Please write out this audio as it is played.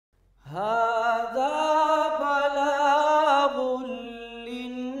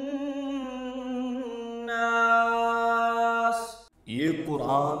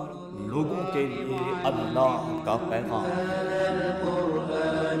اللہ کا پیغام۔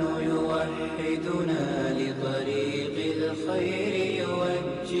 القرآن يوحدنا لطريق الخير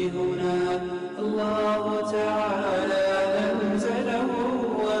يوجهنا الله تعالى أنزله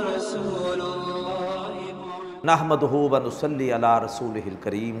ورسول الله نحمده ونصلي على رسوله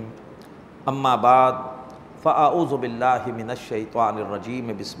الكريم اما بعد فاعوذ باللہ من الشیطان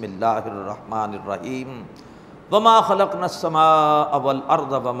الرجیم بسم اللہ الرحمن الرحیم وما خلقنا السماء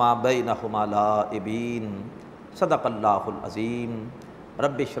والارض وما بینہما لاعبین صدق اللہ العظیم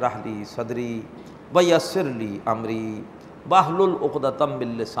رب اشرح لی صدری ویسر لی امری واحلل عقدۃ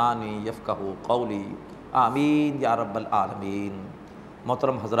من لسانی یفقہوا قولی آمین یا رب العالمین۔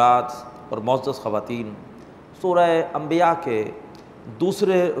 محترم حضرات اور معزز خواتین، سورہ انبیاء کے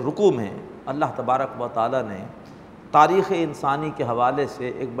دوسرے رکوع میں اللہ تبارک و تعالیٰ نے تاریخ انسانی کے حوالے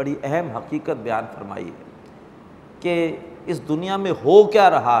سے ایک بڑی اہم حقیقت بیان فرمائی ہے کہ اس دنیا میں ہو کیا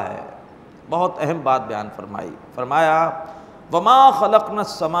رہا ہے۔ بہت اہم بات بیان فرمایا وما خلقنا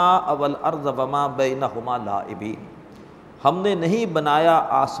السماء والارض وما بینہما لاعبین، ہم نے نہیں بنایا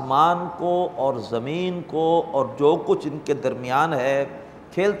آسمان کو اور زمین کو اور جو کچھ ان کے درمیان ہے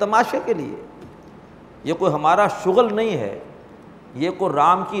کھیل تماشے کے لیے۔ یہ کوئی ہمارا شغل نہیں ہے، یہ کوئی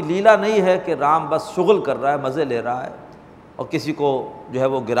رام کی لیلا نہیں ہے کہ رام بس شغل کر رہا ہے، مزے لے رہا ہے اور کسی کو جو ہے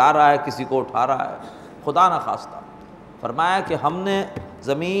وہ گرا رہا ہے، کسی کو اٹھا رہا ہے۔ خدا نہ خواستہ فرمایا کہ ہم نے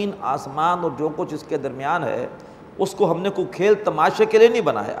زمین آسمان اور جو کچھ اس کے درمیان ہے اس کو ہم نے کوئی کھیل تماشے کے لیے نہیں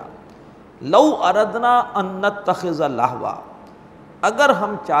بنایا۔ لو اردنا ان نتخذ لہوا، اگر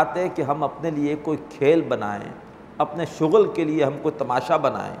ہم چاہتے کہ ہم اپنے لیے کوئی کھیل بنائیں، اپنے شغل کے لیے ہم کوئی تماشا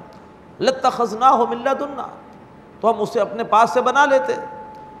بنائیں، لاتخذناہ من لدنا، تو ہم اسے اپنے پاس سے بنا لیتے۔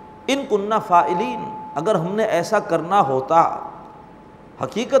 ان کننا فاعلین، اگر ہم نے ایسا کرنا ہوتا۔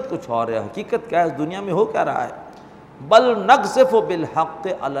 حقیقت کچھ اور ہے۔ حقیقت کیا ہے؟ اس دنیا میں ہو کیا رہا ہے؟ بل نقذف بالحق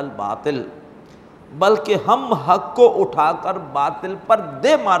علی الباطل، بلکہ ہم حق کو اٹھا کر باطل پر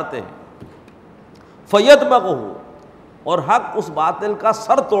دے مارتے ہیں۔ فیدمغہ، اور حق اس باطل کا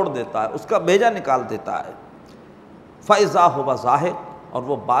سر توڑ دیتا ہے، اس کا بیجا نکال دیتا ہے۔ فاذا هو زاہق، اور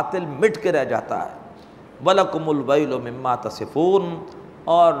وہ باطل مٹ کے رہ جاتا ہے۔ وَلَكُمُ الْوَيْلُ مِمَّا تَصِفُونَ،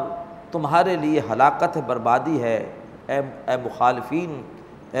 اور تمہارے لیے ہلاکت بربادی ہے اے مخالفین،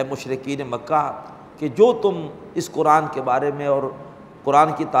 اے مشرکین مکہ، کہ جو تم اس قرآن کے بارے میں اور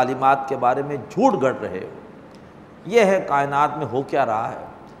قرآن کی تعلیمات کے بارے میں جھوٹ گڑھ رہے ہو۔ یہ ہے کائنات میں ہو کیا رہا ہے۔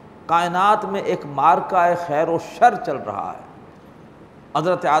 کائنات میں ایک معرکہ خیر و شر چل رہا ہے۔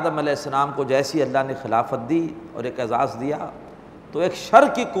 حضرت آدم علیہ السلام کو جیسی اللہ نے خلافت دی اور ایک اعزاز دیا تو ایک شر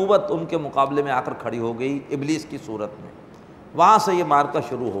کی قوت ان کے مقابلے میں آ کر کھڑی ہو گئی ابلیس کی صورت میں۔ وہاں سے یہ معرکہ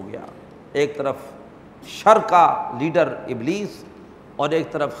شروع ہو گیا، ایک طرف شر کا لیڈر ابلیس اور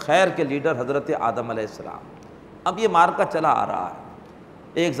ایک طرف خیر کے لیڈر حضرت آدم علیہ السلام۔ اب یہ معرکہ چلا آ رہا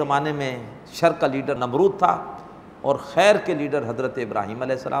ہے۔ ایک زمانے میں شر کا لیڈر نمرود تھا اور خیر کے لیڈر حضرت ابراہیم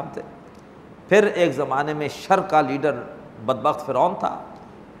علیہ السلام تھے۔ پھر ایک زمانے میں شر کا لیڈر بدبخت فرعون تھا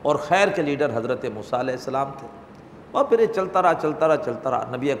اور خیر کے لیڈر حضرت موسیٰ علیہ السلام تھے۔ اور پھر یہ چلتا رہا۔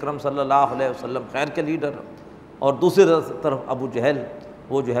 نبی اکرم صلی اللہ علیہ وسلم خیر کے لیڈر اور دوسری طرف ابو جہل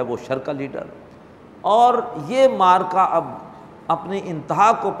وہ جو ہے وہ شر کا لیڈر۔ اور یہ معرکہ اب اپنی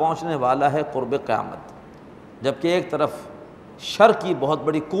انتہا کو پہنچنے والا ہے قرب قیامت، جبکہ ایک طرف شر کی بہت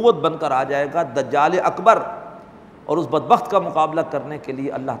بڑی قوت بن کر آ جائے گا دجال اکبر، اور اس بدبخت کا مقابلہ کرنے کے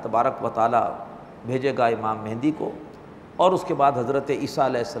لیے اللہ تبارک و تعالیٰ بھیجے گا امام مہدی کو، اور اس کے بعد حضرت عیسیٰ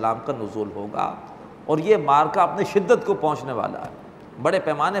علیہ السلام کا نزول ہوگا، اور یہ معرکہ اپنی شدت کو پہنچنے والا ہے۔ بڑے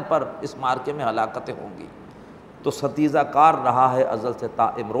پیمانے پر اس معرکے میں ہلاکتیں ہوں گی۔ تو ستیزہ کار رہا ہے ازل سے تا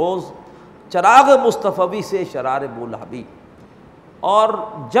امروز، چراغ مصطفی سے شرار بولہبی، اور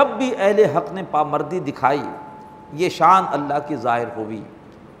جب بھی اہل حق نے پامردی دکھائی یہ شان اللہ کی ظاہر ہوئی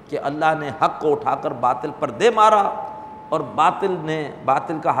کہ اللہ نے حق کو اٹھا کر باطل پر دے مارا اور باطل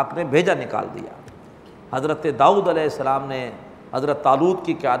کا حق نے بھیجا نکال دیا۔ حضرت داؤد علیہ السلام نے حضرت طالوت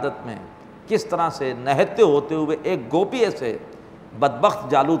کی قیادت میں کس طرح سے نہتے ہوتے ہوئے ایک گوپیے سے بدبخت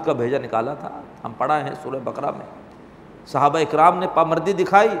جالوت کا بھیجا نکالا تھا، ہم پڑھا ہے سورہ بقرہ میں۔ صحابہ اکرام نے پامردی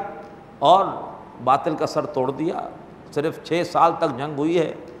دکھائی اور باطل کا سر توڑ دیا۔ صرف 6 سال تک جنگ ہوئی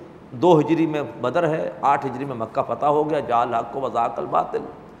ہے، 2 ہجری میں بدر ہے، 8 ہجری میں مکہ فتح ہو گیا، جاء الحق وزهق الباطل۔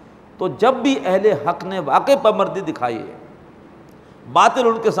 تو جب بھی اہل حق نے واقع پامردی دکھائی ہے، باطل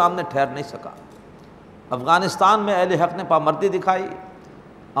ان کے سامنے ٹھہر نہیں سکا۔ افغانستان میں اہل حق نے پامردی دکھائی،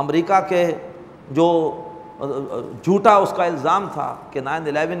 امریکہ کے جو جھوٹا اس کا الزام تھا کہ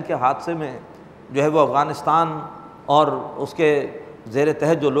 9/11 کے حادثے میں جو ہے وہ افغانستان اور اس کے زیر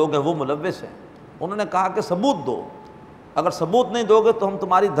تحت جو لوگ ہیں وہ ملوث ہیں، انہوں نے کہا کہ ثبوت دو، اگر ثبوت نہیں دو گے تو ہم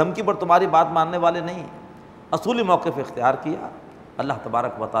تمہاری دھمکی پر تمہاری بات ماننے والے نہیں۔ اصولی موقف اختیار کیا، اللہ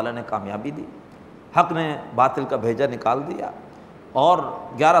تبارک و تعالیٰ نے کامیابی دی۔ حق نے باطل کا بھیجا نکال دیا، اور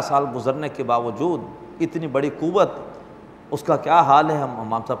 11 سال گزرنے کے باوجود اتنی بڑی قوت، اس کا کیا حال ہے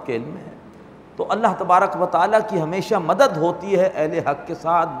ہم سب کے علم میں ہے۔ تو اللہ تبارک و تعالیٰ کی ہمیشہ مدد ہوتی ہے اہل حق کے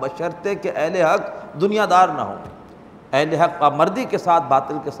ساتھ، بشرطے کہ اہل حق دنیا دار نہ ہوں، اہل حق پامردی کے ساتھ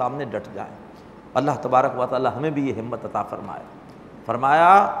باطل کے سامنے ڈٹ جائیں۔ اللہ تبارک و تعالیٰ ہمیں بھی یہ ہمت عطا فرمائے۔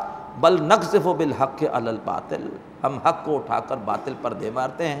 فرمایا بل نقذف بالحق علی الباطل، ہم حق کو اٹھا کر باطل پر دے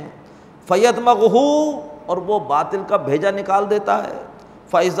مارتے ہیں، فیدمغہ، اور وہ باطل کا بھیجا نکال دیتا ہے،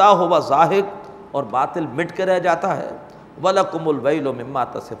 فاذا هو زاہق، اور باطل مٹ کے رہ جاتا ہے، وَلَكُمُ الْوَيْلُ مِمَّا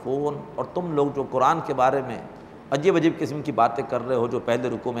تَصِفُونَ، اور تم لوگ جو قرآن کے بارے میں عجیب عجیب قسم کی باتیں کر رہے ہو جو پہلے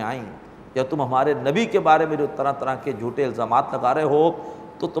رکوع میں آئیں، یا تم ہمارے نبی کے بارے میں جو طرح طرح کے جھوٹے الزامات لگا رہے ہو،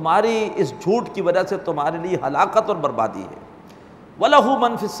 تو تمہاری اس جھوٹ کی وجہ سے تمہارے لیے ہلاکت اور بربادی ہے۔ وَلَهُ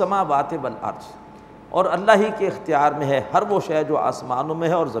مَنْ فِي السَّمَاوَاتِ وَالْأَرْضِ، اور اللہ ہی کے اختیار میں ہے ہر وہ شے جو آسمانوں میں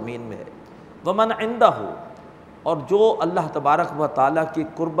ہے اور زمین میں ہے، وَمَنْ عِنْدَهُ، اور جو اللہ تبارک و تعالیٰ کی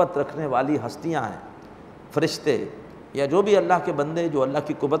قربت رکھنے والی ہستیاں ہیں، فرشتے یا جو بھی اللہ کے بندے جو اللہ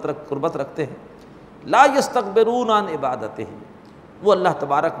کی قربت رکھتے ہیں، لا یستکبرون عن عبادتہ، وہ اللہ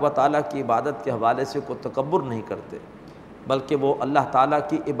تبارک و تعالیٰ کی عبادت کے حوالے سے کوئی تکبر نہیں کرتے، بلکہ وہ اللہ تعالیٰ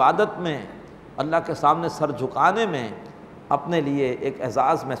کی عبادت میں، اللہ کے سامنے سر جھکانے میں اپنے لیے ایک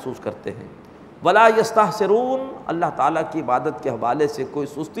اعزاز محسوس کرتے ہیں۔ ولا یستحسرون، اللہ تعالیٰ کی عبادت کے حوالے سے کوئی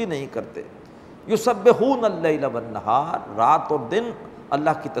سستی نہیں کرتے۔ یسبحون اللیل والنہار، رات اور دن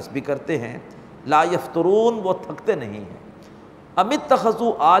اللہ کی تسبیح کرتے ہیں۔ لا یفترون، وہ تھکتے نہیں ہیں۔ ام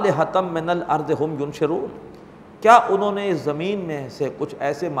اتخذوا آلہۃ من الارض ہم ینشرون، کیا انہوں نے اس زمین میں سے کچھ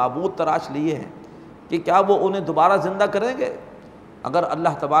ایسے معبود تراش لیے ہیں کہ کیا وہ انہیں دوبارہ زندہ کریں گے؟ اگر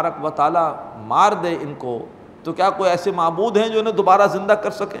اللہ تبارک و تعالیٰ مار دے ان کو تو کیا کوئی ایسے معبود ہیں جو انہیں دوبارہ زندہ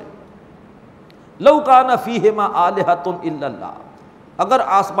کر سکیں؟ لو کان فیہما آلہۃ الا اللہ، اگر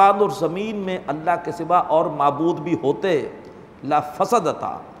آسمان اور زمین میں اللہ کے سوا اور معبود بھی ہوتے،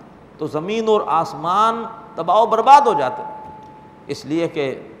 لفسدتا، تو زمین اور آسمان تباہ و برباد ہو جاتے، اس لیے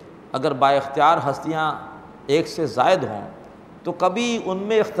کہ اگر با اختیار ہستیاں ایک سے زائد ہوں تو کبھی ان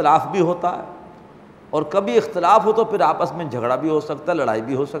میں اختلاف بھی ہوتا ہے، اور کبھی اختلاف ہو تو پھر آپس میں جھگڑا بھی ہو سکتا ہے، لڑائی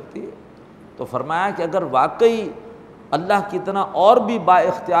بھی ہو سکتی ہے۔ تو فرمایا کہ اگر واقعی اللہ کی طرح اور بھی با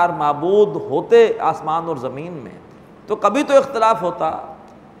اختیار معبود ہوتے آسمان اور زمین میں تو کبھی تو اختلاف ہوتا،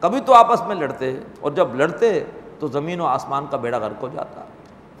 کبھی تو آپس میں لڑتے، اور جب لڑتے تو زمین و آسمان کا بیڑا غرق ہو جاتا۔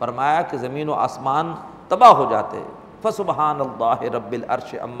 فرمایا کہ زمین و آسمان تباہ ہو جاتے۔ فسبحان اللہ رب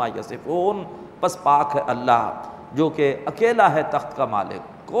العرش عما یصفون، پس پاک ہے اللہ جو کہ اکیلا ہے تخت کا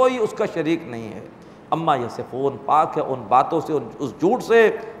مالک، کوئی اس کا شریک نہیں ہے، عما یصفون، پاک ہے ان باتوں سے، اس جھوٹ سے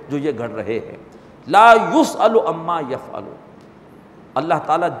جو یہ گھڑ رہے ہیں۔ لا یسأل عما یفعل، اللہ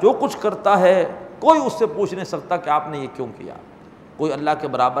تعالیٰ جو کچھ کرتا ہے کوئی اس سے پوچھ نہیں سکتا کہ آپ نے یہ کیوں کیا، کوئی اللہ کے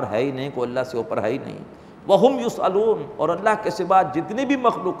برابر ہے ہی نہیں، کوئی اللہ سے اوپر ہے ہی نہیں۔ وہم یسألون، اور اللہ کے سوا جتنی بھی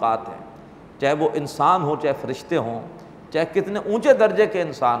مخلوقات ہیں، چاہے وہ انسان ہوں، چاہے فرشتے ہوں، چاہے کتنے اونچے درجے کے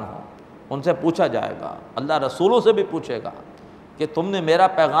انسان ہوں، ان سے پوچھا جائے گا، اللہ رسولوں سے بھی پوچھے گا کہ تم نے میرا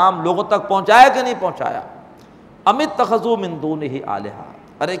پیغام لوگوں تک پہنچایا کہ نہیں پہنچایا۔ ام اتخذوا من دونہ آلہۃ،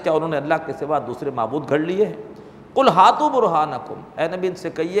 ارے کیا انہوں نے اللہ کے سوا دوسرے معبود گھڑ لیے ہیں؟ قل ہاتوا برہانکم، اے نبی ان سے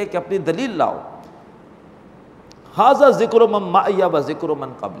کہیے کہ اپنی دلیل لاؤ۔ ھذا ذکر من معی و ذکر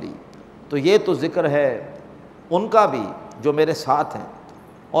من قبلی، تو یہ تو ذکر ہے ان کا بھی جو میرے ساتھ ہیں،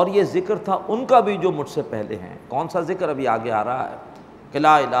 اور یہ ذکر تھا ان کا بھی جو مجھ سے پہلے ہیں۔ کون سا ذکر؟ ابھی آگے آ رہا ہے کہ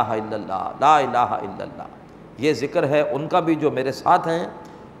لا الہ الا اللہ، لا الہ الا اللہ، یہ ذکر ہے ان کا بھی جو میرے ساتھ ہیں،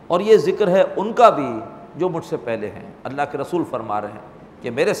 اور یہ ذکر ہے ان کا بھی جو مجھ سے پہلے ہیں۔ اللہ کے رسول فرما رہے ہیں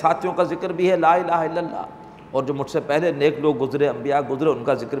کہ میرے ساتھیوں کا ذکر بھی ہے لا الہ الا اللہ، اور جو مجھ سے پہلے نیک لوگ گزرے، انبیاء گزرے، ان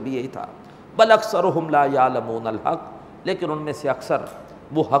کا ذکر بھی یہی تھا۔ بل اکثرهم لا یعلمون الحق، لیکن ان میں سے اکثر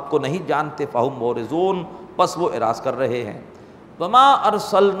وہ حق کو نہیں جانتے، فہم معرضون، پس وہ اعراض کر رہے ہیں۔ وما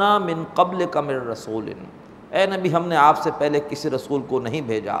ارسلنا من قبلک من رسول، اے نبی ہم نے آپ سے پہلے کسی رسول کو نہیں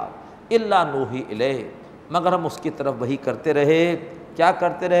بھیجا، الا نوحی الیہ، مگر ہم اس کی طرف وحی کرتے رہے۔ کیا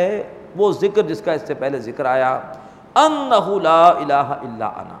کرتے رہے؟ وہ ذکر جس کا اس سے پہلے ذکر آیا، انہ لا الہ الا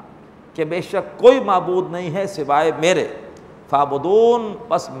انا، کہ بے شک کوئی معبود نہیں ہے سوائے میرے، فاعبدون،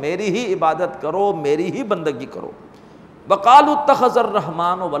 پس میری ہی عبادت کرو، میری ہی بندگی کرو۔ وقالوا اتخذ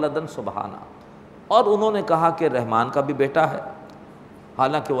الرحمن ولدا سبحانہ، اور انہوں نے کہا کہ رحمان کا بھی بیٹا ہے،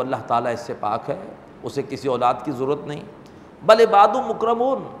 حالانکہ وہ اللہ تعالیٰ اس سے پاک ہے، اسے کسی اولاد کی ضرورت نہیں۔ بل عباد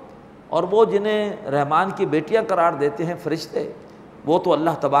مکرمون، اور وہ جنہیں رحمان کی بیٹیاں قرار دیتے ہیں فرشتے، وہ تو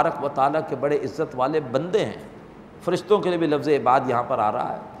اللہ تبارک و تعالیٰ کے بڑے عزت والے بندے ہیں۔ فرشتوں کے لیے بھی لفظ عباد یہاں پر آ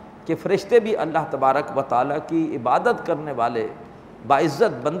رہا ہے کہ فرشتے بھی اللہ تبارک و تعالیٰ کی عبادت کرنے والے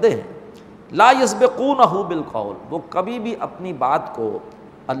باعزت بندے ہیں۔ لا یسبقونہ بالقول، وہ کبھی بھی اپنی بات کو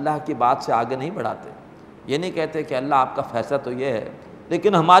اللہ کی بات سے آگے نہیں بڑھاتے. یہ نہیں کہتے کہ اللہ آپ کا فیصلہ تو یہ ہے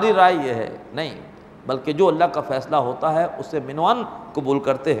لیکن ہماری رائے یہ ہے، نہیں، بلکہ جو اللہ کا فیصلہ ہوتا ہے اسے منوان قبول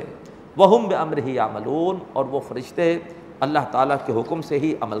کرتے ہیں. وَهُمْ بِأَمْرِهِ يَعْمَلُونَ، اور وہ فرشتے اللہ تعالیٰ کے حکم سے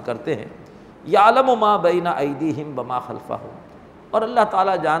ہی عمل کرتے ہیں. يَعْلَمُ مَا بَيْنَ أَيْدِيهِمْ وَمَا خَلْفَهُمْ، اور اللہ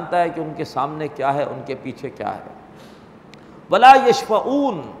تعالیٰ جانتا ہے کہ ان کے سامنے کیا ہے، ان کے پیچھے کیا ہے. وَلَا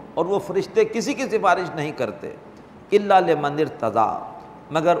يَشْفَعُونَ، اور وہ فرشتے کسی کی سفارش نہیں کرتے. إِلَّا لِمَنِ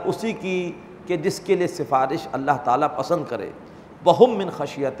ارْتَضَىٰ، مگر اسی کی کہ جس کے لیے سفارش اللہ تعالیٰ پسند کرے. وَهُمْ مِنْ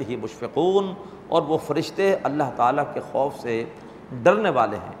خَشْيَتِهِ مُشْفِقُونَ، اور وہ فرشتے اللہ تعالیٰ کے خوف سے ڈرنے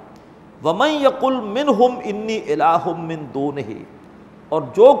والے ہیں. وَمَنْ يَقُلْ مِنْهُمْ إِنِّي إِلَٰهٌ مِّن دُونِهِ، اور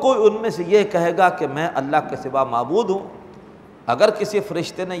جو کوئی ان میں سے یہ کہے گا کہ میں اللہ کے سوا معبود ہوں. اگر کسی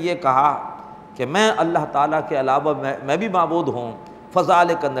فرشتے نے یہ کہا کہ میں اللہ تعالیٰ کے علاوہ میں بھی معبود ہوں،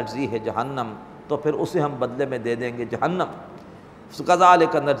 فَذَلِكَ نَجْزِيهِ جہنم، تو پھر اسے ہم بدلے میں دے دیں گے جہنم.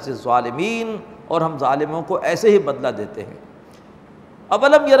 كَذَلِكَ نَجْزِي الظَّالِمِينَ، اور ہم ظالموں کو ایسے ہی بدلہ دیتے ہیں.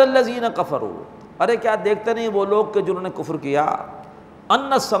 اَوَلَمْ يَرَ الَّذِينَ كَفَرُوا، ارے کیا دیکھتے نہیں وہ لوگ کہ جنہوں نے کفر کیا،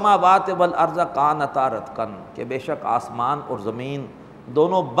 أَنَّ السَّمَاوَاتِ وَالْأَرْضَ كَانَتَا رَتْقًا، کہ بے شک آسمان اور زمین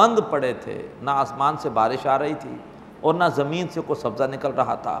دونوں بند پڑے تھے، نہ آسمان سے بارش آ رہی تھی اور نہ زمین سے کوئی سبزہ نکل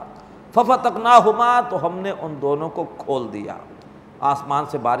رہا تھا. فَفَتَقْنَاهُمَا، تو ہم نے ان دونوں کو کھول دیا. آسمان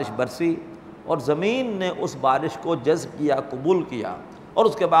سے بارش برسی اور زمین نے اس بارش کو جذب کیا، قبول کیا، اور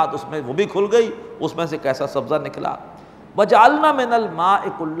اس کے بعد اس میں وہ بھی کھل گئی، اس میں سے کیسا سبزہ نکلا. وَجَعَلْنَا مِنَ الْمَاءِ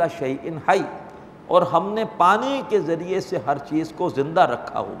كُلَّ شَيْءٍ حَيٍّ، اور ہم نے پانی کے ذریعے سے ہر چیز کو زندہ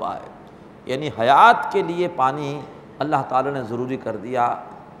رکھا ہوا ہے. یعنی حیات کے لیے پانی اللہ تعالیٰ نے ضروری کر دیا،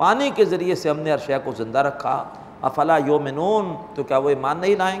 پانی کے ذریعے سے ہم نے ہر شے کو زندہ رکھا. افلا یؤمنون، تو کیا وہ ایمان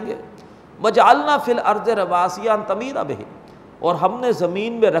نہیں لائیں گے. وَجَعَلْنَا فِي الْأَرْضِ رَوَاسِيَ أَن تَمِيدَ بِهِمْ، اور ہم نے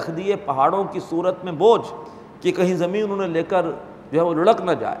زمین میں رکھ دیے پہاڑوں کی صورت میں بوجھ کہ کہیں زمین انہیں لے کر جو ہے وہ لڑک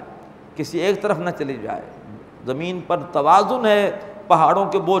نہ جائے، کسی ایک طرف نہ چلی جائے. زمین پر توازن ہے پہاڑوں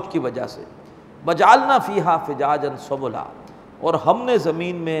کے بوجھ کی وجہ سے. وَجَعَلْنَا فِيهَا فِجَاجًا سُبُلًا، اور ہم نے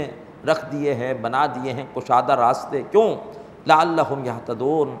زمین میں رکھ دیے ہیں، بنا دیے ہیں کشادہ راستے. کیوں؟ لَعَلَّهُمْ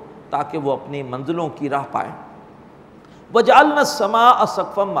يَهْتَدُونَ، تاکہ وہ اپنی منزلوں کی راہ پائیں. وَجَعَلْنَا السَّمَاءَ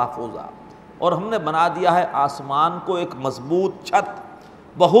سَقْفًا مَحْفُوظًا، اور ہم نے بنا دیا ہے آسمان کو ایک مضبوط چھت.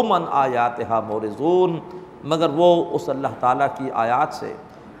 وَهُمْ عَنْ آيَاتِهَا مُعْرِضُونَ، مگر وہ اس اللہ تعالیٰ کی آیات سے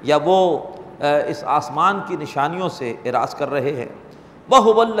یا وہ اس آسمان کی نشانیوں سے اعراض کر رہے ہیں.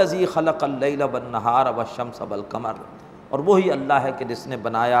 وَهُوَ الَّذِي خَلَقَ اللَّيْلَ وَالنَّهَارَ وَالشَّمْسَ وَالْقَمَرَ، اور وہی اللہ ہے کہ جس نے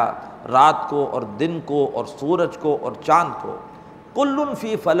بنایا رات کو اور دن کو اور سورج کو اور چاند کو. كُلٌّ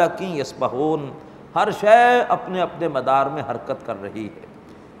فِي فَلَكٍ يَسْبَحُونَ، ہر شے اپنے اپنے مدار میں حرکت کر رہی ہے.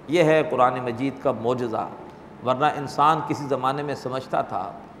 یہ ہے قرآن مجید کا معجزہ. ورنہ انسان کسی زمانے میں سمجھتا تھا،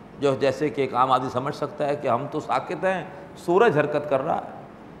 جو جیسے کہ ایک عام آدمی سمجھ سکتا ہے کہ ہم تو ساکت ہیں، سورج حرکت کر رہا ہے.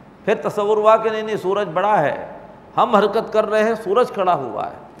 پھر تصور ہوا کہ نہیں سورج بڑا ہے، ہم حرکت کر رہے ہیں، سورج کھڑا ہوا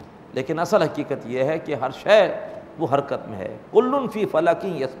ہے. لیکن اصل حقیقت یہ ہے کہ ہر شے وہ حرکت میں ہے. کل فی فلک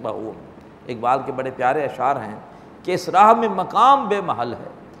یسبحون، اقبال کے بڑے پیارے اشعار ہیں کہ اس راہ میں مقام بے محل ہے،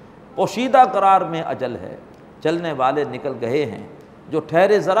 پوشیدہ قرار میں اجل ہے. چلنے والے نکل گئے ہیں، جو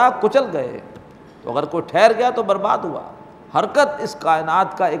ٹھہرے ذرا کچل گئے. تو اگر کوئی ٹھہر گیا تو برباد ہوا. حرکت اس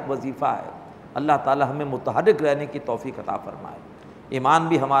کائنات کا ایک وظیفہ ہے. اللہ تعالی ہمیں متحرک رہنے کی توفیق عطا فرمائے. ایمان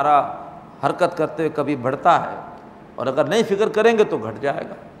بھی ہمارا حرکت کرتے ہوئے کبھی بڑھتا ہے، اور اگر نہیں فکر کریں گے تو گھٹ جائے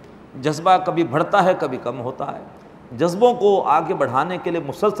گا. جذبہ کبھی بڑھتا ہے کبھی کم ہوتا ہے. جذبوں کو آگے بڑھانے کے لیے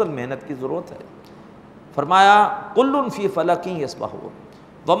مسلسل محنت کی ضرورت ہے. فرمایا کل فی فلک یسبحون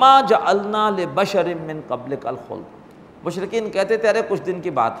وما جعلنا لبشر من قبلک الخلد. مشرکین کہتے تھے ارے کچھ دن کی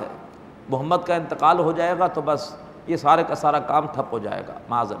بات ہے، محمد کا انتقال ہو جائے گا تو بس یہ سارے کا سارا کام ٹھپ ہو جائے گا،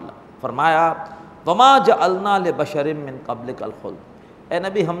 معاذ اللہ. فرمایا وما جعلنا لبشر من قبلک الخلد، اے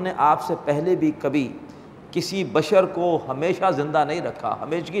نبی ہم نے آپ سے پہلے بھی کبھی کسی بشر کو ہمیشہ زندہ نہیں رکھا،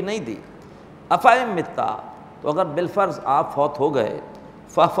 ہمیشگی نہیں دی. افئن متا، تو اگر بالفرض آپ فوت ہو گئے،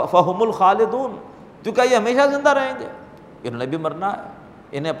 فہم الخالدون، تو کیا یہ ہمیشہ زندہ رہیں گے؟ انہوں نے بھی مرنا ہے،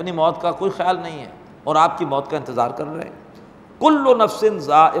 انہیں اپنی موت کا کوئی خیال نہیں ہے اور آپ کی موت کا انتظار کر رہے ہیں. کل نفس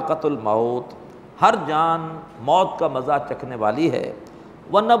ذائقۃ الموت، ہر جان موت کا مزہ چکھنے والی ہے.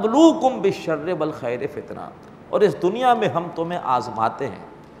 وَنَبْلُوكُمْ بِالشَّرِّ وَالْخَيْرِ فِتْنَةً، اور اس دنیا میں ہم تمہیں آزماتے ہیں،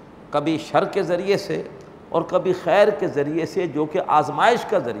 کبھی شر کے ذریعے سے اور کبھی خیر کے ذریعے سے، جو کہ آزمائش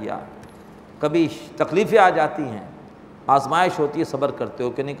کا ذریعہ ہے. کبھی تکلیفیں آ جاتی ہیں، آزمائش ہوتی ہے، صبر کرتے ہو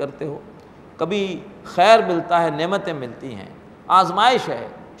کہ نہیں کرتے ہو. کبھی خیر ملتا ہے، نعمتیں ملتی ہیں، آزمائش ہے،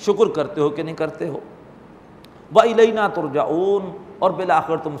 شکر کرتے ہو کہ نہیں کرتے ہو. وَإِلَيْنَا تُرْجَعُونَ، اور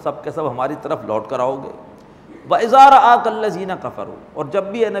بالآخر تم سب کے سب ہماری طرف لوٹ کر آؤ گے. وَإِذَا رَآكَ الَّذِينَ كَفَرُوا، اور جب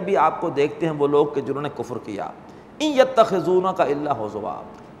بھی اے نبی آپ کو دیکھتے ہیں وہ لوگ کہ جنہوں نے کفر کیا، إِن يَتَّخِذُونَكَ إِلَّا هُزُوًا،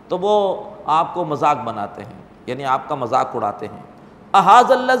 تو وہ آپ کو مذاق بناتے ہیں، یعنی آپ کا مذاق اڑاتے ہیں۔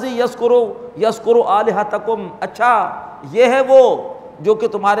 اَهَذَا الَّذِي يَذْكُرُ آلِهَتَكُمْ، اچھا یہ ہے وہ جو کہ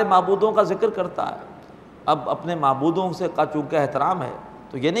تمہارے معبودوں کا ذکر کرتا ہے۔ اب اپنے معبودوں سے کا چونکہ احترام ہے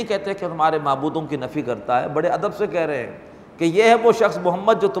تو یہ نہیں کہتے کہ تمہارے معبودوں کی نفی کرتا ہے، بڑے ادب سے کہہ رہے ہیں کہ یہ ہے وہ شخص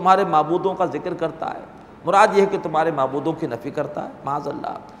محمد جو تمہارے معبودوں کا ذکر کرتا ہے۔ مراد یہ ہے کہ تمہارے معبودوں کی نفی کرتا ہے، معاذ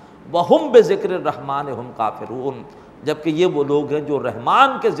اللہ۔ وَهُمْ بِذِكْرِ الرَّحْمَٰنِ هُمْ كَافِرُونَ، جبکہ یہ وہ لوگ ہیں جو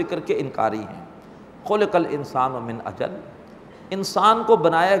رحمان کے ذکر کے انکاری ہیں۔ خُلِقَ الْإِنسَانُ مِنْ أَجَلٍ، انسان کو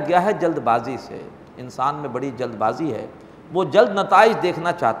بنایا گیا ہے جلد بازی سے، انسان میں بڑی جلد بازی ہے، وہ جلد نتائج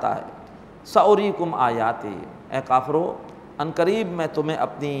دیکھنا چاہتا ہے۔ سَأُرِيكُمْ آیَاتِي، اے کافرو عنقریب میں تمہیں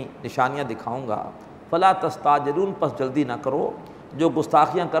اپنی نشانیاں دکھاؤں گا، فَلَا تَسْتَعْجِلُونَ، پس جلدی نہ کرو، جو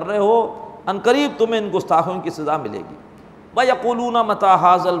گستاخیاں کر رہے ہو عنقریب تمہیں ان گستاخیوں کی سزا ملے گی۔ وَيَقُولُونَ مَتَىٰ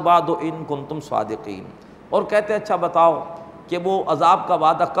هَٰذَا الْوَعْدُ إِن كُنتُمْ صَادِقِينَ، اور کہتے اچھا بتاؤ کہ وہ عذاب کا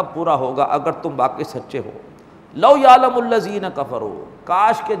وعدہ کب پورا ہوگا اگر تم واقعی سچے ہو۔ لَوْ يَعْلَمُ الَّذِينَ كَفَرُوا،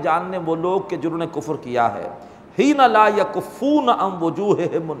 کاش کے جاننے وہ لوگ کہ جنہوں نے کفر کیا ہے، حِينَ لَا يَكُفُّونَ عَنْ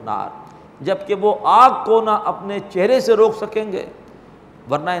وُجُوهِهِمُ النَّارَ، جبکہ وہ آگ کو نہ اپنے چہرے سے روک سکیں گے،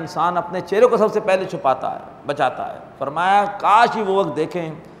 ورنہ انسان اپنے چہرے کو سب سے پہلے چھپاتا ہے، بچاتا ہے۔ فرمایا کاش ہی وہ وقت دیکھیں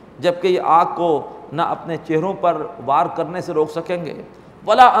جبکہ یہ آگ کو نہ اپنے چہروں پر وار کرنے سے روک سکیں گے،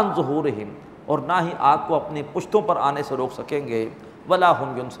 ولا عن ظہورہم، اور نہ ہی آگ کو اپنی پشتوں پر آنے سے روک سکیں گے، ولا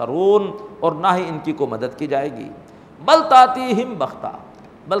ہم ینصرون، اور نہ ہی ان کی کو مدد کی جائے گی۔ بل تاتیہم بغتہ،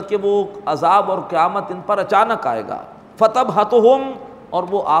 بلکہ وہ عذاب اور قیامت ان پر اچانک آئے گا، فتبہتہم، اور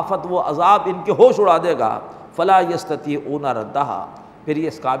وہ آفت وہ عذاب ان کے ہوش اڑا دے گا، فلا یستطیعون ردہا، پھر یہ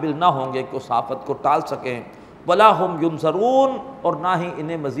اس قابل نہ ہوں گے کہ اس آفت کو ٹال سکیں، ولا ہم ینصرون، اور نہ ہی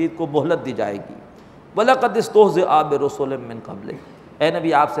انہیں مزید کو مہلت دی جائے گی۔ وَلَقَدِ اسْتُهْزِئَ بِرُسُلٍ مِّن قَبْلِكَ، اے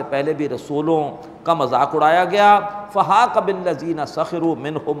نبی آپ سے پہلے بھی رسولوں کا مذاق اڑایا گیا، فَحَاقَ بِالَّذِينَ سَخِرُوا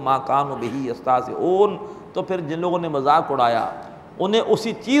مِنْهُمْ مَا كَانُوا بِهِ يَسْتَهْزِئُونَ، تو پھر جن لوگوں نے مذاق اڑایا انہیں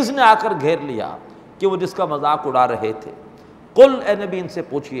اسی چیز نے آ کر گھیر لیا کہ وہ جس کا مذاق اڑا رہے تھے۔ قل، اے نبی ان سے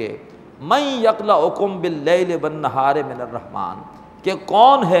پوچھئے، مَن يَقْلَعُكُمْ بِاللَّيْلِ وَالنَّهَارِ مِنَ الرَّحْمَٰنِ، کہ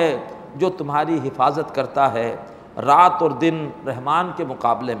کون ہے جو تمہاری حفاظت کرتا ہے رات اور دن رحمان کے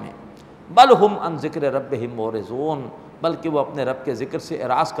مقابلے میں۔ بل ہم عن ذکر ربہم معرضون، بلکہ وہ اپنے رب کے ذکر سے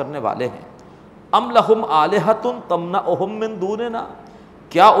اعراض کرنے والے ہیں۔ ام لہم آلہۃ تمنعہم من دوننا،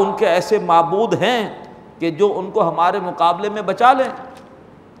 کیا ان کے ایسے معبود ہیں کہ جو ان کو ہمارے مقابلے میں بچا لیں؟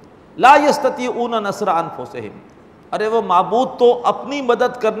 لا یستطیعون نصر انفسہم، ارے وہ معبود تو اپنی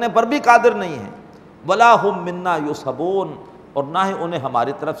مدد کرنے پر بھی قادر نہیں ہیں۔ ولا ہم منا یصحبون، اور نہ ہی انہیں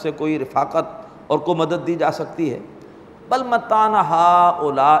ہماری طرف سے کوئی رفاقت اور کوئی مدد دی جا سکتی ہے۔ بل متعنا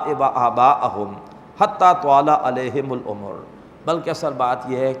ہؤلاء وآباءہم حتی طال علیہم العمر، بلکہ اصل بات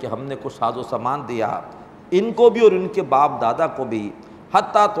یہ ہے کہ ہم نے کچھ ساز و سامان دیا ان کو بھی اور ان کے باپ دادا کو بھی،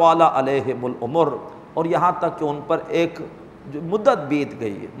 حتی طال علیہم العمر، اور یہاں تک کہ ان پر ایک جو مدت بیت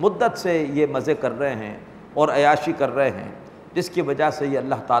گئی ہے، مدت سے یہ مزے کر رہے ہیں اور عیاشی کر رہے ہیں، جس کی وجہ سے یہ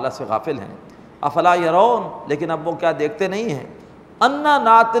اللہ تعالیٰ سے غافل ہیں۔ افلا یرون، لیکن اب وہ کیا دیکھتے نہیں ہیں، انا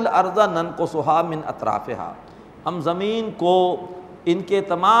ناتی الارض ننقصها من اطرافها، ہم زمین کو ان کے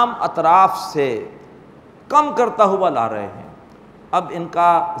تمام اطراف سے کم کرتا ہوا لا رہے ہیں۔ اب ان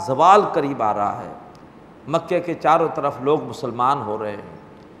کا زوال قریب آ رہا ہے، مکے کے چاروں طرف لوگ مسلمان ہو رہے ہیں،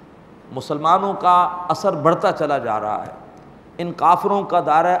 مسلمانوں کا اثر بڑھتا چلا جا رہا ہے، ان کافروں کا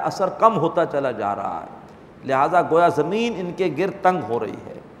دائرہ اثر کم ہوتا چلا جا رہا ہے، لہٰذا گویا زمین ان کے گرد تنگ ہو رہی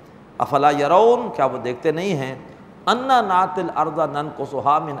ہے۔ افلا یرون، کیا وہ دیکھتے نہیں ہیں، انا ناتی الارض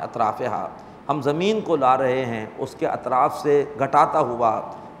ننقصها من اطرافها، ہم زمین کو لا رہے ہیں اس کے اطراف سے گھٹاتا ہوا،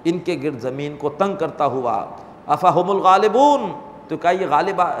 ان کے گرد زمین کو تنگ کرتا ہوا۔ افہم الغالبون، تو کیا یہ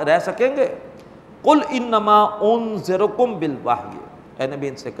غالب رہ سکیں گے؟ قل انما انذرکم بالوحی، اے نبی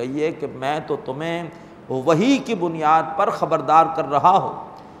ان سے کہیے کہ میں تو تمہیں وحی کی بنیاد پر خبردار کر رہا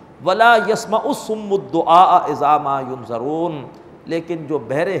ہوں۔ ولا یسمع الصم الدعاء اذا ما ینذرون، لیکن جو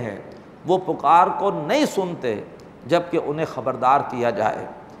بہرے ہیں وہ پکار کو نہیں سنتے جب کہ انہیں خبردار کیا جائے۔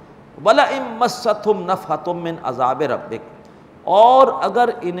 وَلَئِن مَسَّتْهُمْ نَفْحَةٌ مِّنْ عَذَابِ رَبِّكَ، اور اگر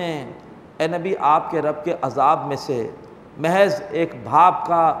انہیں اے نبی آپ کے رب کے عذاب میں سے محض ایک بھاپ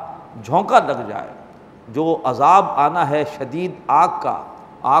کا جھونکا لگ جائے، جو عذاب آنا ہے شدید آگ کا،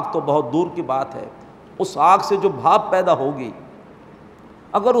 آگ تو بہت دور کی بات ہے، اس آگ سے جو بھاپ پیدا ہوگی،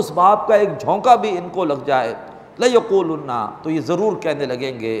 اگر اس بھاپ کا ایک جھونکا بھی ان کو لگ جائے، لَيَقُولُنَّ، تو یہ ضرور کہنے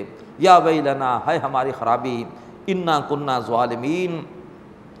لگیں گے، یا ویلنا، ہے ہماری خرابی، انا کننا ظالمین،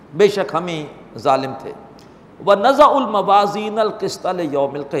 بے شک ہم ہی ظالم تھے۔ وَنَضَعُ الْمَوَازِينَ الْقِسْطَ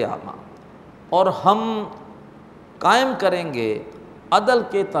لِيَوْمِ الْقِيَامَةِ، اور ہم قائم کریں گے عدل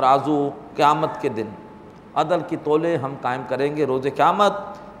کے ترازو قیامت کے دن، عدل کی تولے ہم قائم کریں گے روز قیامت،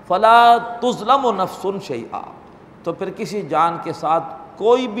 فلا تظلم نفس شیئا، تو پھر کسی جان کے ساتھ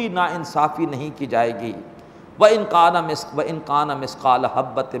کوئی بھی ناانصافی نہیں کی جائے گی۔ وَإِنْ كَانَ مِثْقَالَ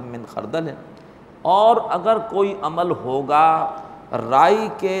حَبَّةٍ مِّنْ خَرْدَلٍ، اور اگر کوئی عمل ہوگا رائی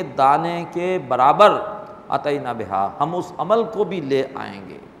کے دانے کے برابر، أَتَيْنَا بِهَا، ہم اس عمل کو بھی لے آئیں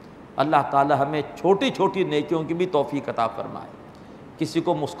گے۔ اللہ تعالی ہمیں چھوٹی چھوٹی نیکیوں کی بھی توفیق عطا فرمائے۔ کسی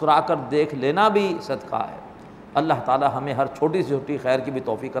کو مسکرا کر دیکھ لینا بھی صدقہ ہے۔ اللہ تعالی ہمیں ہر چھوٹی سے چھوٹی خیر کی بھی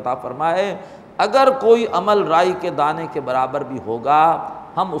توفیق عطا فرمائے۔ اگر کوئی عمل رائی کے دانے کے برابر بھی ہوگا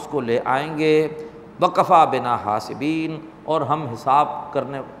ہم اس کو لے آئیں گے۔ وَكَفَى بِنَا حَاسِبِينَ، اور ہم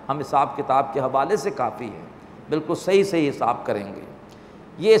حساب کتاب کے حوالے سے کافی ہیں، بالکل صحیح صحیح حساب کریں گے۔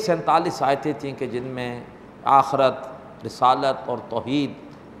 یہ 47 آیتیں تھیں کہ جن میں آخرت، رسالت اور توحید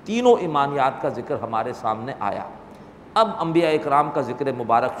تینوں ایمانیات کا ذکر ہمارے سامنے آیا۔ اب انبیاء اکرام کا ذکر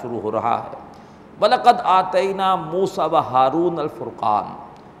مبارک شروع ہو رہا ہے۔ وَلَقَدْ آتَيْنَا مُوسَىٰ وَهَارُونَ الْفُرْقَانَ،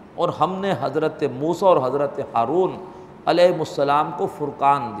 اور ہم نے حضرت موسیٰ اور حضرت ہارون علیہ السلام کو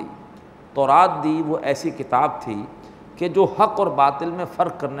فرقان دی۔ تورات دی وہ ایسی کتاب تھی کہ جو حق اور باطل میں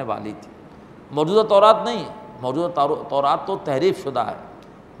فرق کرنے والی تھی۔ موجودہ تورات نہیں، موجودہ تورات تو تحریف شدہ ہے،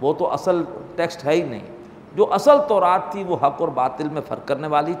 وہ تو اصل ٹیکسٹ ہے ہی نہیں۔ جو اصل تورات تھی وہ حق اور باطل میں فرق کرنے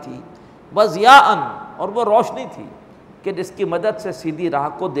والی تھی۔ وَضِيَاءً، اور وہ روشنی تھی کہ جس کی مدد سے سیدھی راہ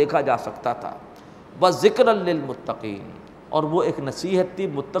کو دیکھا جا سکتا تھا۔ وَذِكْرًا لِّلْمُتَّقِينَ، اور وہ ایک نصیحت تھی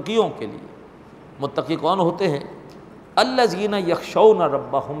متقیوں کے لیے۔ متقی کون ہوتے ہیں؟ الَّذِينَ يَخْشَوْنَ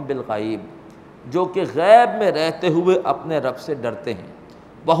رَبَّهُمْ بِالْغَيْبِ، جو کہ غیب میں رہتے ہوئے اپنے رب سے ڈرتے ہیں۔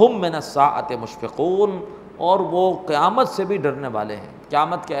 وَهُمْ مِنَ السَّاعَةِ مُشْفِقُونَ، اور وہ قیامت سے بھی ڈرنے والے ہیں،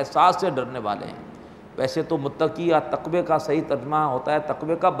 قیامت کے احساس سے ڈرنے والے ہیں۔ ویسے تو متقی یا تقوی کا صحیح ترجمہ ہوتا ہے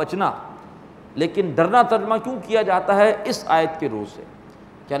تقوی کا بچنا، لیکن ڈرنا ترجمہ کیوں کیا جاتا ہے؟ اس آیت کی روح سے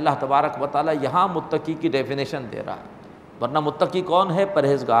کہ اللہ تبارک و تعالیٰ یہاں متقی کی ڈیفینیشن دے رہا ہے۔ ورنہ متقی کون ہے؟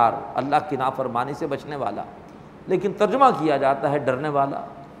 پرہیزگار، اللہ کی نافرمانی سے بچنے والا، لیکن ترجمہ کیا جاتا ہے ڈرنے والا۔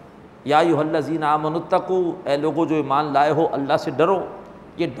 یا ایھا الذین آمنوا اتقوا، اے لوگو جو ایمان لائے ہو اللہ سے ڈرو۔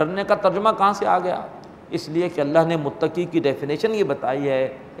 یہ ڈرنے کا ترجمہ کہاں سے آ گیا؟ اس لیے کہ اللہ نے متقی کی ڈیفینیشن یہ بتائی ہے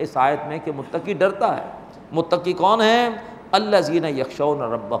اس آیت میں کہ متقی ڈرتا ہے۔ متقی کون ہیں؟ الذین یخشون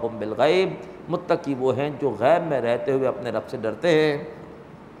ربہم بالغیب، متقی وہ ہیں جو غیب میں رہتے ہوئے اپنے رب سے ڈرتے ہیں۔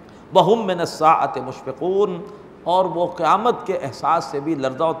 وہم من الساعۃ مشفقون، اور وہ قیامت کے احساس سے بھی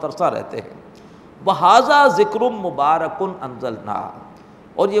لرزہ و ترسا رہتے ہیں۔ وہذا ذکر مبارک انزلناہ،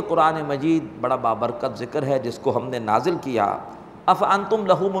 اور یہ قرآن مجید بڑا بابرکت ذکر ہے جس کو ہم نے نازل کیا۔ افانتم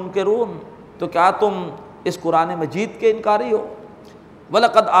لہ منکرون، تو کیا تم اس قرآن مجید کے انکاری ہو؟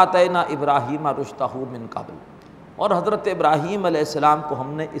 وَلَقَدْ آتَيْنَا إِبْرَاهِيمَ رُشْدَهُ مِنْ قَبْلُ، اور حضرت ابراہیم علیہ السلام کو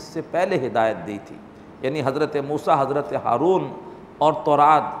ہم نے اس سے پہلے ہدایت دی تھی، یعنی حضرت موسیٰ، حضرت ہارون اور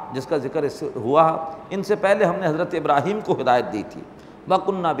تورات جس کا ذکر اس سے ہوا، ان سے پہلے ہم نے حضرت ابراہیم کو ہدایت دی تھی۔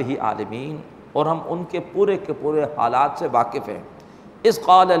 وَكُنَّا بِهِ عَالِمِينَ، اور ہم ان کے پورے حالات سے واقف ہیں۔ اذ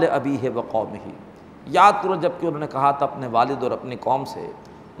قال لأبیہ وقومہ، یاد کرو جب کہ انہوں نے کہا تھا اپنے والد اور اپنی قوم سے،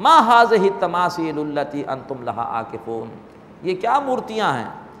 ما هذه التماثیل التي انتم لها عاکفون، یہ کیا مورتیاں ہیں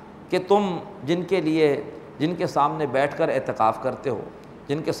کہ تم جن کے سامنے بیٹھ کر اعتکاف کرتے ہو،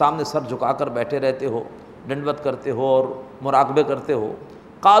 جن کے سامنے سر جھکا کر بیٹھے رہتے ہو، ڈنڈوت کرتے ہو اور مراقبے کرتے ہو۔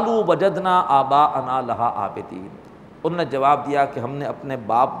 قالوا وجدنا آباءنا لها عابدین، انہوں نے جواب دیا کہ ہم نے اپنے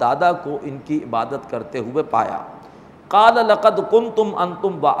باپ دادا کو ان کی عبادت کرتے ہوئے پایا۔ قال لقد کنتم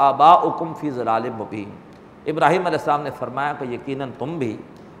انتم وآباؤکم فی ضلال مبین، ابراہیم علیہ السلام نے فرمایا کہ یقیناً تم بھی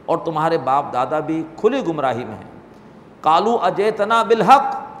اور تمہارے باپ دادا بھی کھلی گمراہی میں ہیں۔ قالوا اجئتنا بالحق،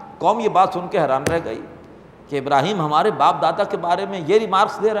 قوم یہ بات سن کے حیران رہ گئی کہ ابراہیم ہمارے باپ دادا کے بارے میں یہ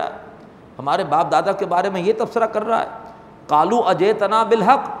ریمارکس دے رہا ہے، ہمارے باپ دادا کے بارے میں یہ تبصرہ کر رہا ہے۔ قالوا اجئتنا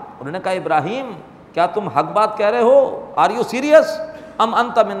بالحق، انہوں نے کہا ابراہیم کیا تم حق بات کہہ رہے ہو؟ آر یو سیریس ام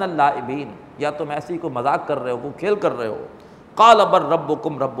انت من اللاعبین، یا تم ایسی کو مذاق کر رہے ہو، کوئی کھیل کر رہے ہو؟ قال بل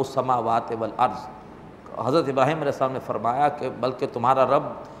ربکم رب السماوات والارض، حضرت ابراہیم علیہ السلام نے فرمایا کہ بلکہ تمہارا رب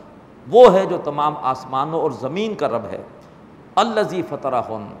وہ ہے جو تمام آسمانوں اور زمین کا رب ہے۔ الذی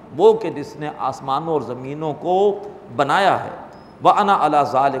فطرہن، وہ کہ جس نے آسمانوں اور زمینوں کو بنایا ہے۔ وانا علی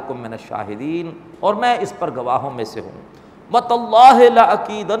ذالکم من الشاہدین، اور میں اس پر گواہوں میں سے ہوں۔ وتاللہ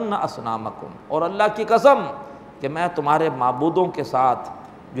لاکیدن اصنامکم، اور اللہ کی قسم کہ میں تمہارے معبودوں کے ساتھ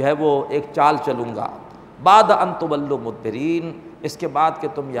جو ہے وہ ایک چال چلوں گا۔ بعد ان تولوا مدبرین، اس کے بعد کہ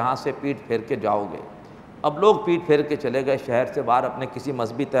تم یہاں سے پیٹ پھیر کے جاؤ گے۔ اب لوگ پیٹ پھیر کے چلے گئے شہر سے باہر اپنے کسی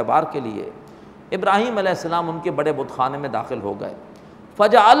مذہبی تہوار کے لیے۔ ابراہیم علیہ السلام ان کے بڑے بت خانے میں داخل ہو گئے۔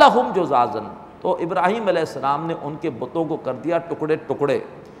 فجعلہم جزازا، تو ابراہیم علیہ السلام نے ان کے بتوں کو کر دیا ٹکڑے ٹکڑے۔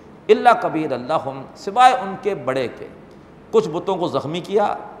 الا کبیر لہم، سوائے ان کے بڑے کے، کچھ بتوں کو زخمی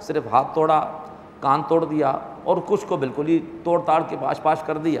کیا، صرف ہاتھ توڑا، کان توڑ دیا اور کچھ کو بالکل ہی توڑ تاڑ کے پاش پاش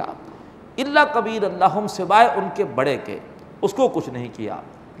کر دیا۔ الا کبیر اللہم، سوائے ان کے بڑے کے، اس کو کچھ نہیں کیا۔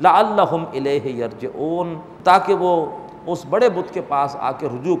 لعلہم الیہ یرجعون، تاکہ وہ اس بڑے بت کے پاس آ کے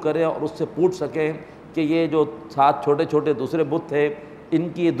رجوع کریں اور اس سے پوچھ سکیں کہ یہ جو ساتھ چھوٹے چھوٹے دوسرے بت تھے ان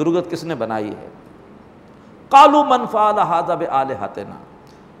کی یہ درگت کس نے بنائی ہے۔ قالوا من فعل ھذا بآلہتنا،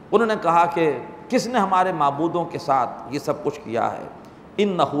 انہوں نے کہا کہ کس نے ہمارے معبودوں کے ساتھ یہ سب کچھ کیا ہے۔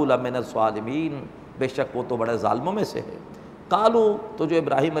 انہ لمن الظالمین، بے شک وہ تو بڑے ظالموں میں سے ہے۔ قالوا، تو جو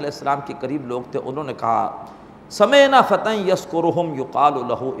ابراہیم علیہ السلام کے قریب لوگ تھے انہوں نے کہا سمعنا فتى یذکرہم یقال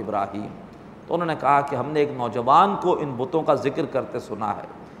لہ ابراہیم، تو انہوں نے کہا کہ ہم نے ایک نوجوان کو ان بتوں کا ذکر کرتے سنا ہے،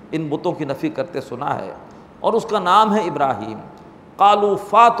 ان بتوں کی نفی کرتے سنا ہے، اور اس کا نام ہے ابراہیم۔ قالوا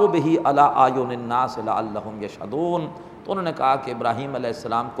فاتوا بہ علی اعین الناس لعلہم یشہدون، تو انہوں نے کہا کہ ابراہیم علیہ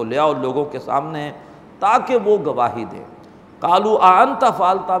السلام کو لے آؤ لوگوں کے سامنے تاکہ وہ گواہی دے۔ قالوا اانت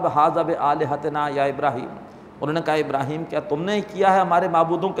فعلت بھذا بآلہتنا یا ابراہیم، انہوں نے کہا ابراہیم کیا تم نے کیا ہے ہمارے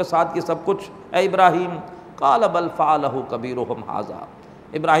معبودوں کے ساتھ یہ سب کچھ اے ابراہیم؟ قال بل فعلہ کبیرہم ھذا،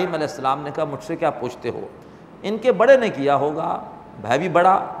 ابراہیم علیہ السلام نے کہا مجھ سے کیا پوچھتے ہو، ان کے بڑے نے کیا ہوگا، ہے بھی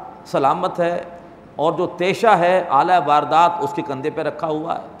بڑا، سلامت ہے، اور جو تیشہ ہے آلہ واردات اس کے کندھے پہ رکھا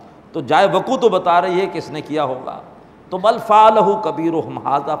ہوا ہے، تو جائے وقوع تو بتا رہی ہے کہ اس نے کیا ہوگا۔ تو بل فعلہ کبیرہم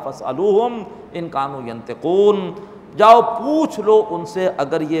ھذا فاسألوہم ان کانوا ینطقون، جاؤ پوچھ لو ان سے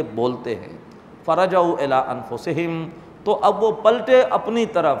اگر یہ بولتے ہیں۔ فرجعوا الی انفسہم، تو اب وہ پلٹے اپنی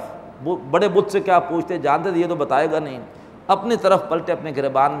طرف، وہ بڑے بت سے کیا پوچھتے، جانتے تھے یہ تو بتائے گا نہیں، اپنی طرف پلٹے، اپنے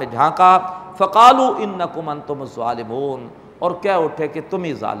گریبان میں جھانکا۔ فقالوا انکم انتم الظالمون، اور کہہ اٹھے کہ تم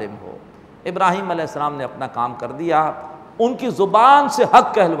ہی ظالم ہو۔ ابراہیم علیہ السلام نے اپنا کام کر دیا، ان کی زبان سے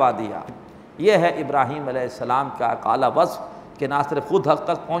حق کہلوا دیا۔ یہ ہے ابراہیم علیہ السلام کا اعلیٰ وصف کہ نہ صرف خود حق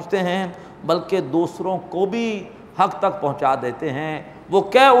تک پہنچتے ہیں بلکہ دوسروں کو بھی حق تک پہنچا دیتے ہیں۔ وہ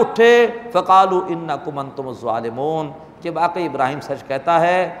کہہ اٹھے فقالوا انکم انتم الظالمون، کہ واقعی ابراہیم سچ کہتا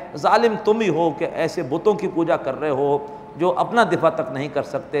ہے، ظالم تم ہی ہو کہ ایسے بتوں کی پوجا کر رہے ہو جو اپنا دفاع تک نہیں کر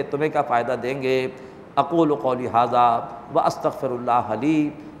سکتے، تمہیں کیا فائدہ دیں گے۔ اقول قولی ھذا واستغفر اللہ لی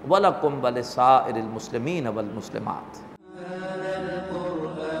ولکم ولسائر المسلمین والمسلمات۔